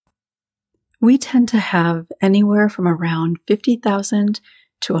We tend to have anywhere from around 50,000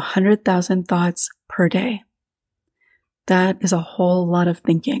 to 100,000 thoughts per day. That is a whole lot of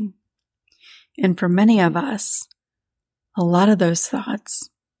thinking. And for many of us, a lot of those thoughts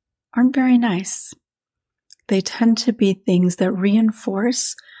aren't very nice. They tend to be things that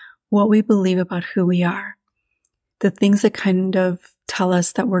reinforce what we believe about who we are. The things that kind of tell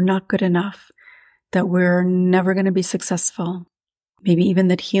us that we're not good enough, that we're never going to be successful, maybe even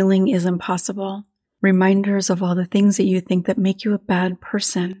that healing is impossible. Reminders of all the things that you think that make you a bad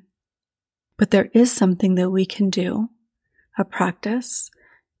person. But there is something that we can do, a practice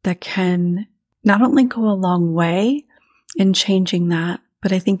that can not only go a long way in changing that,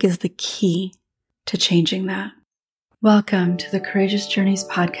 but I think is the key to changing that. Welcome to the Courageous Journeys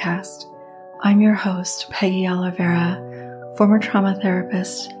podcast. I'm your host, Peggy Oliveira, former trauma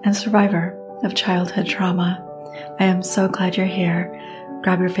therapist and survivor of childhood trauma. I am so glad you're here.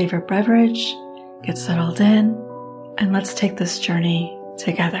 Grab your favorite beverage, get settled in, and let's take this journey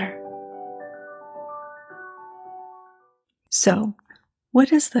together. So,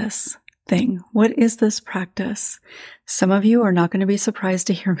 what is this thing? What is this practice? Some of you are not going to be surprised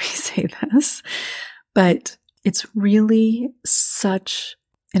to hear me say this, but it's really such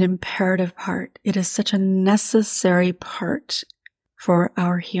an imperative part. It is such a necessary part for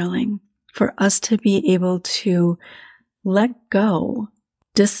our healing, for us to be able to let go,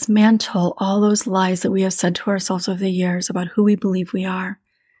 dismantle all those lies that we have said to ourselves over the years about who we believe we are,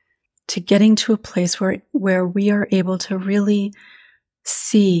 to getting to a place where we are able to really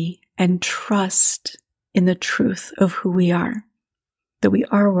see and trust in the truth of who we are, that we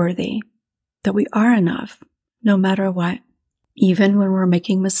are worthy, that we are enough, no matter what, even when we're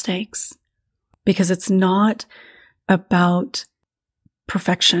making mistakes, because it's not about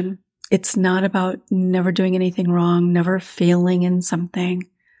perfection. It's not about never doing anything wrong, never failing in something,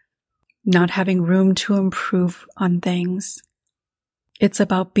 not having room to improve on things. It's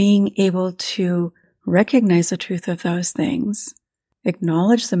about being able to recognize the truth of those things,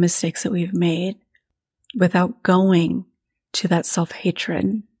 acknowledge the mistakes that we've made without going to that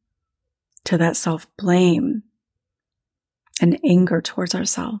self-hatred, to that self-blame and anger towards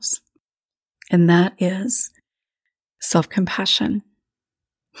ourselves. And that is self-compassion.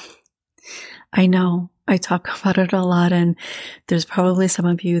 I know I talk about it a lot, and there's probably some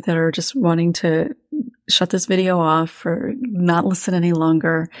of you that are just wanting to shut this video off or not listen any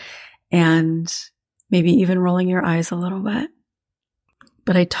longer, and maybe even rolling your eyes a little bit.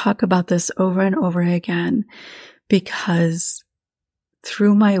 But I talk about this over and over again because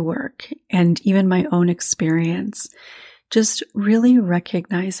through my work and even my own experience, just really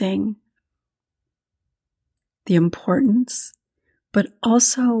recognizing the importance, but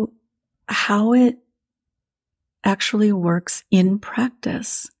also how it actually works in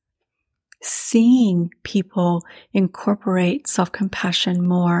practice. Seeing people incorporate self-compassion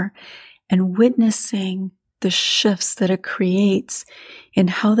more and witnessing the shifts that it creates in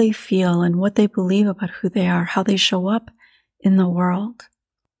how they feel and what they believe about who they are, how they show up in the world.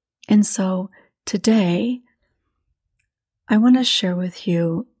 And so today, I want to share with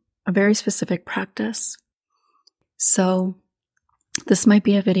you a very specific practice. So this might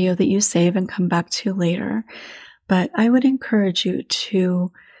be a video that you save and come back to later, but I would encourage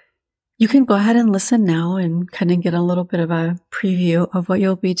you you can go ahead and listen now and kind of get a little bit of a preview of what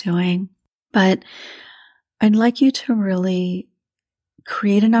you'll be doing. But I'd like you to really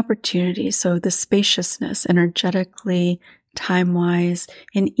create an opportunity. So the spaciousness, energetically, time-wise,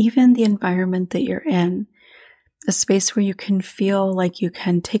 and even the environment that you're in, a space where you can feel like you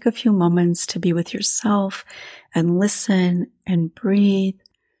can take a few moments to be with yourself and listen and breathe.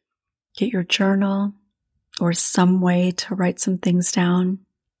 Get your journal or some way to write some things down,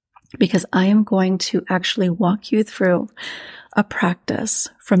 because I am going to actually walk you through a practice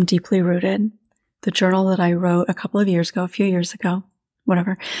from Deeply Rooted, the journal that I wrote a few years ago,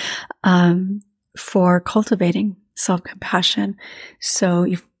 whatever, for cultivating self-compassion. So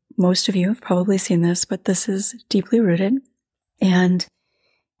most of you have probably seen this, but this is Deeply Rooted, and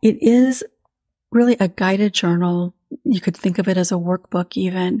it is really a guided journal. You could think of it as a workbook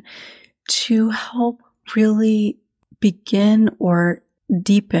even, to help really begin or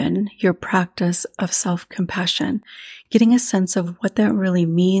deepen your practice of self-compassion, getting a sense of what that really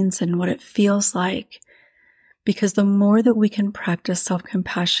means and what it feels like. Because the more that we can practice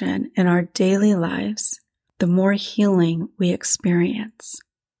self-compassion in our daily lives, the more healing we experience.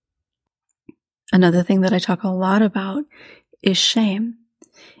 Another thing that I talk a lot about is shame.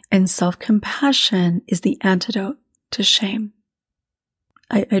 And self-compassion is the antidote to shame.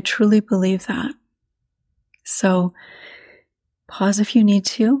 I truly believe that. So pause if you need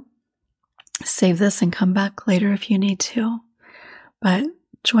to. save this and come back later if you need to. But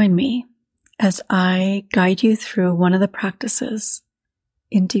join me as I guide you through one of the practices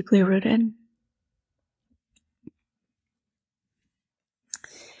in Deeply Rooted.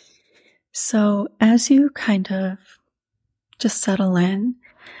 So as you kind of just settle in,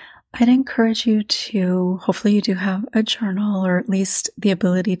 I'd encourage you to, hopefully you do have a journal or at least the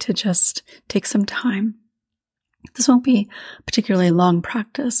ability to just take some time. This won't be a particularly long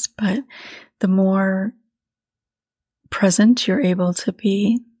practice, but the more present you're able to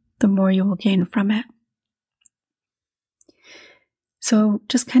be, the more you will gain from it. So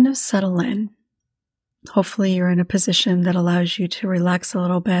just kind of settle in. Hopefully you're in a position that allows you to relax a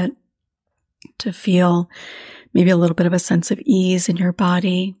little bit, to feel maybe a little bit of a sense of ease in your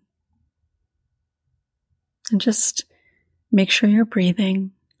body. And just make sure you're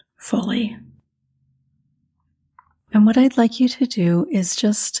breathing fully. And what I'd like you to do is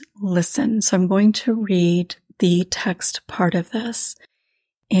just listen. So I'm going to read the text part of this,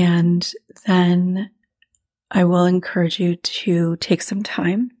 and then I will encourage you to take some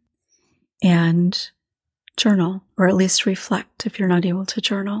time and journal, or at least reflect if you're not able to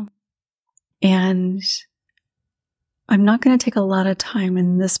journal. And I'm not going to take a lot of time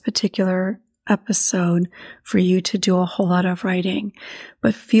in this particular episode for you to do a whole lot of writing,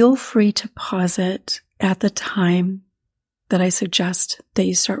 but feel free to pause it at the time that I suggest that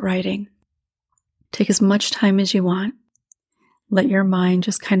you start writing. Take as much time as you want. Let your mind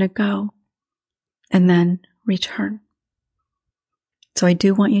just kind of go, and then return. So I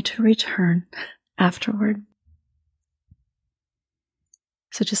do want you to return afterward.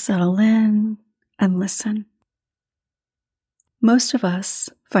 So just settle in and listen. Most of us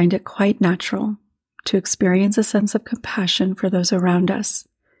find it quite natural to experience a sense of compassion for those around us,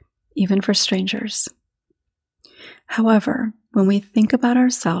 even for strangers. However, when we think about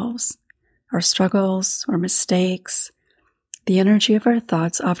ourselves, our struggles or mistakes, the energy of our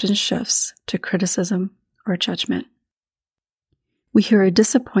thoughts often shifts to criticism or judgment. We hear a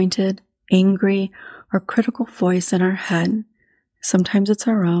disappointed, angry, or critical voice in our head. Sometimes it's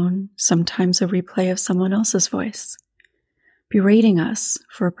our own, sometimes a replay of someone else's voice, berating us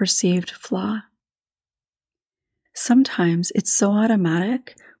for a perceived flaw. Sometimes it's so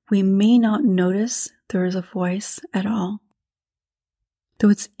automatic we may not notice there is a voice at all, though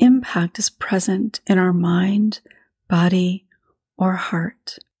its impact is present in our mind, body, or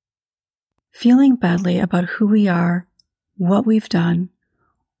heart. Feeling badly about who we are, what we've done,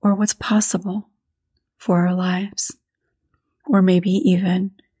 or what's possible for our lives, or maybe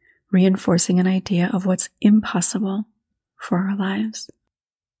even reinforcing an idea of what's impossible for our lives.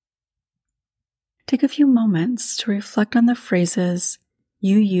 Take a few moments to reflect on the phrases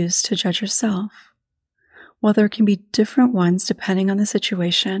you use to judge yourself. While there can be different ones depending on the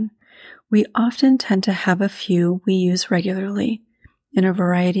situation, we often tend to have a few we use regularly in a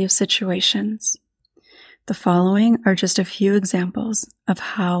variety of situations. The following are just a few examples of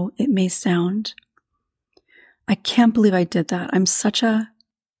how it may sound. I can't believe I did that. I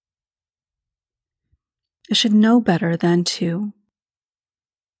should know better than to.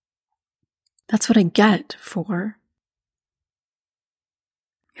 That's what I get for.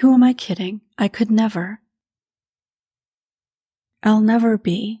 Who am I kidding? I could never. I'll never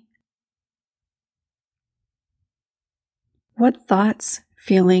be. What thoughts,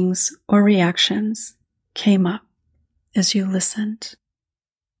 feelings, or reactions came up as you listened?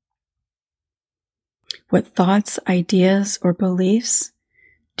 What thoughts, ideas, or beliefs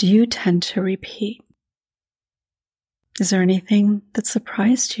do you tend to repeat? Is there anything that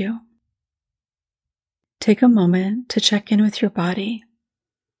surprised you? Take a moment to check in with your body.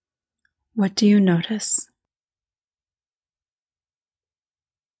 What do you notice?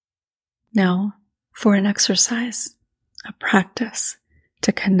 Now, for an exercise, a practice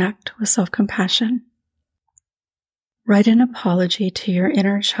to connect with self-compassion. Write an apology to your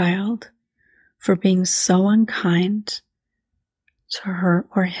inner child for being so unkind to her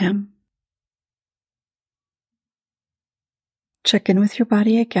or him. Check in with your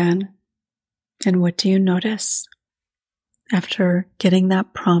body again, and what do you notice? After getting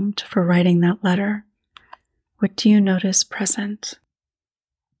that prompt for writing that letter, what do you notice present?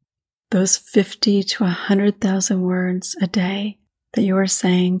 Those 50 to 100,000 words a day that you are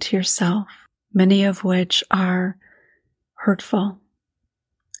saying to yourself, many of which are hurtful,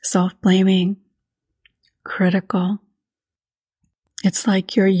 self-blaming, critical. It's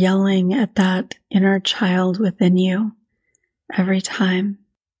like you're yelling at that inner child within you every time.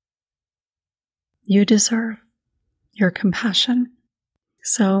 You deserve your compassion.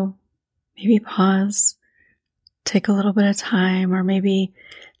 So maybe pause, take a little bit of time, or maybe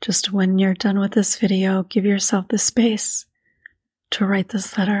just when you're done with this video, give yourself the space to write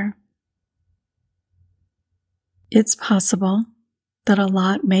this letter. It's possible that a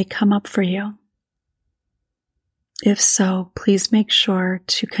lot may come up for you. If so, please make sure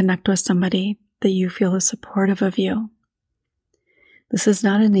to connect with somebody that you feel is supportive of you. This is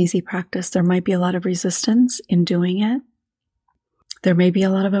not an easy practice. There might be a lot of resistance in doing it. There may be a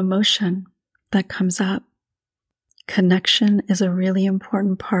lot of emotion that comes up. Connection is a really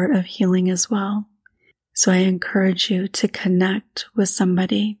important part of healing as well. So I encourage you to connect with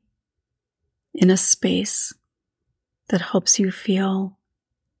somebody in a space that helps you feel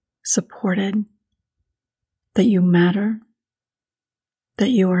supported, that you matter, that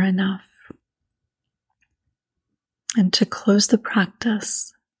you are enough. And to close the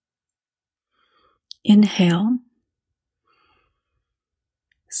practice, inhale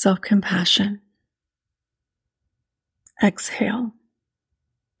self-compassion. Exhale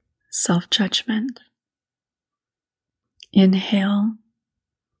self-judgment. Inhale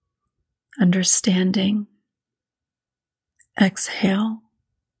understanding. Exhale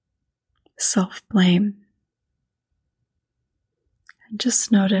self-blame. And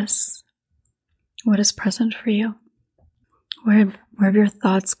just notice what is present for you. Where have your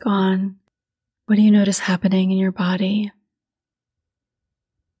thoughts gone? What do you notice happening in your body?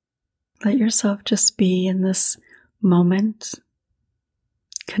 Let yourself just be in this moment,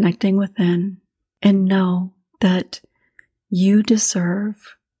 connecting within, and know that you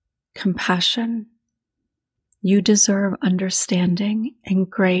deserve compassion. You deserve understanding and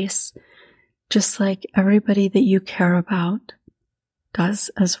grace, just like everybody that you care about does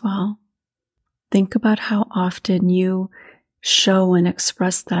as well. Think about how often you show and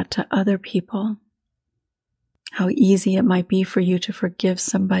express that to other people. How easy it might be for you to forgive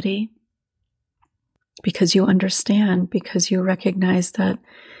somebody because you understand, because you recognize that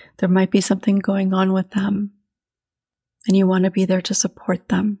there might be something going on with them and you want to be there to support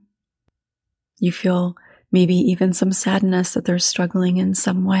them. You feel maybe even some sadness that they're struggling in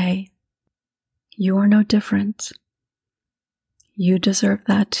some way. You are no different. You deserve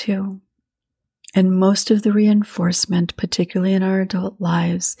that too. And most of the reinforcement, particularly in our adult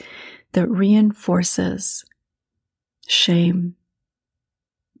lives, that reinforces shame,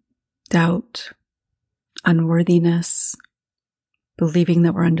 doubt, unworthiness, believing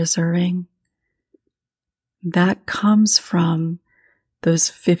that we're undeserving, that comes from those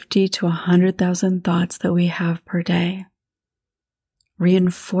 50 to 100,000 thoughts that we have per day,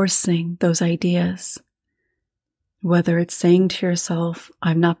 reinforcing those ideas, whether it's saying to yourself,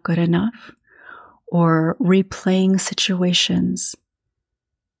 I'm not good enough, or replaying situations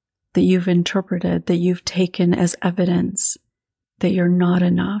that you've interpreted, that you've taken as evidence that you're not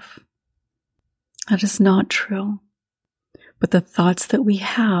enough. That is not true. But the thoughts that we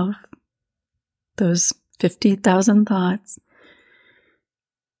have, those 50,000 thoughts,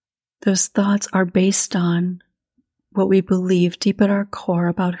 those thoughts are based on what we believe deep at our core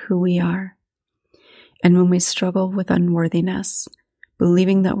about who we are. And when we struggle with unworthiness,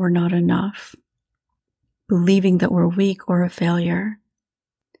 believing that we're not enough, believing that we're weak or a failure,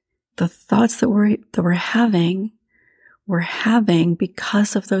 the thoughts that we're having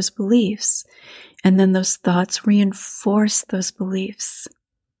because of those beliefs. And then those thoughts reinforce those beliefs.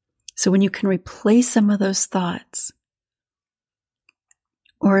 So when you can replace some of those thoughts,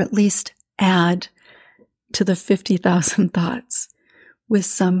 or at least add to the 50,000 thoughts with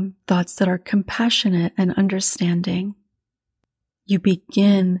some thoughts that are compassionate and understanding, you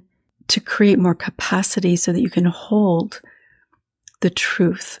begin to create more capacity so that you can hold the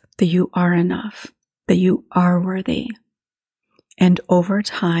truth that you are enough, that you are worthy. And over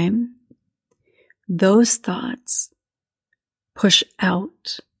time, those thoughts push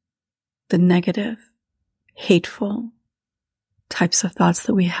out the negative, hateful types of thoughts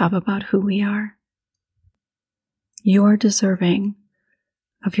that we have about who we are. You are deserving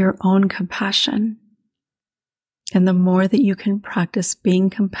of your own compassion. And the more that you can practice being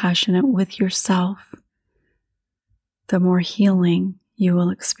compassionate with yourself, the more healing you will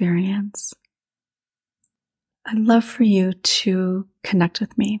experience. I'd love for you to connect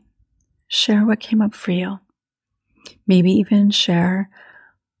with me. Share what came up for you. Maybe even share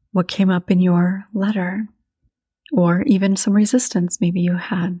what came up in your letter, or even some resistance maybe you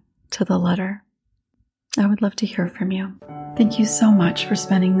had to the letter. I would love to hear from you. Thank you so much for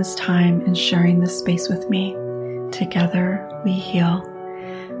spending this time and sharing this space with me. Together we heal.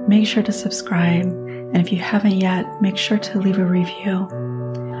 Make sure to subscribe, and if you haven't yet, make sure to leave a review.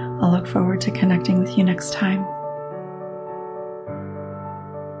 I'll look forward to connecting with you next time.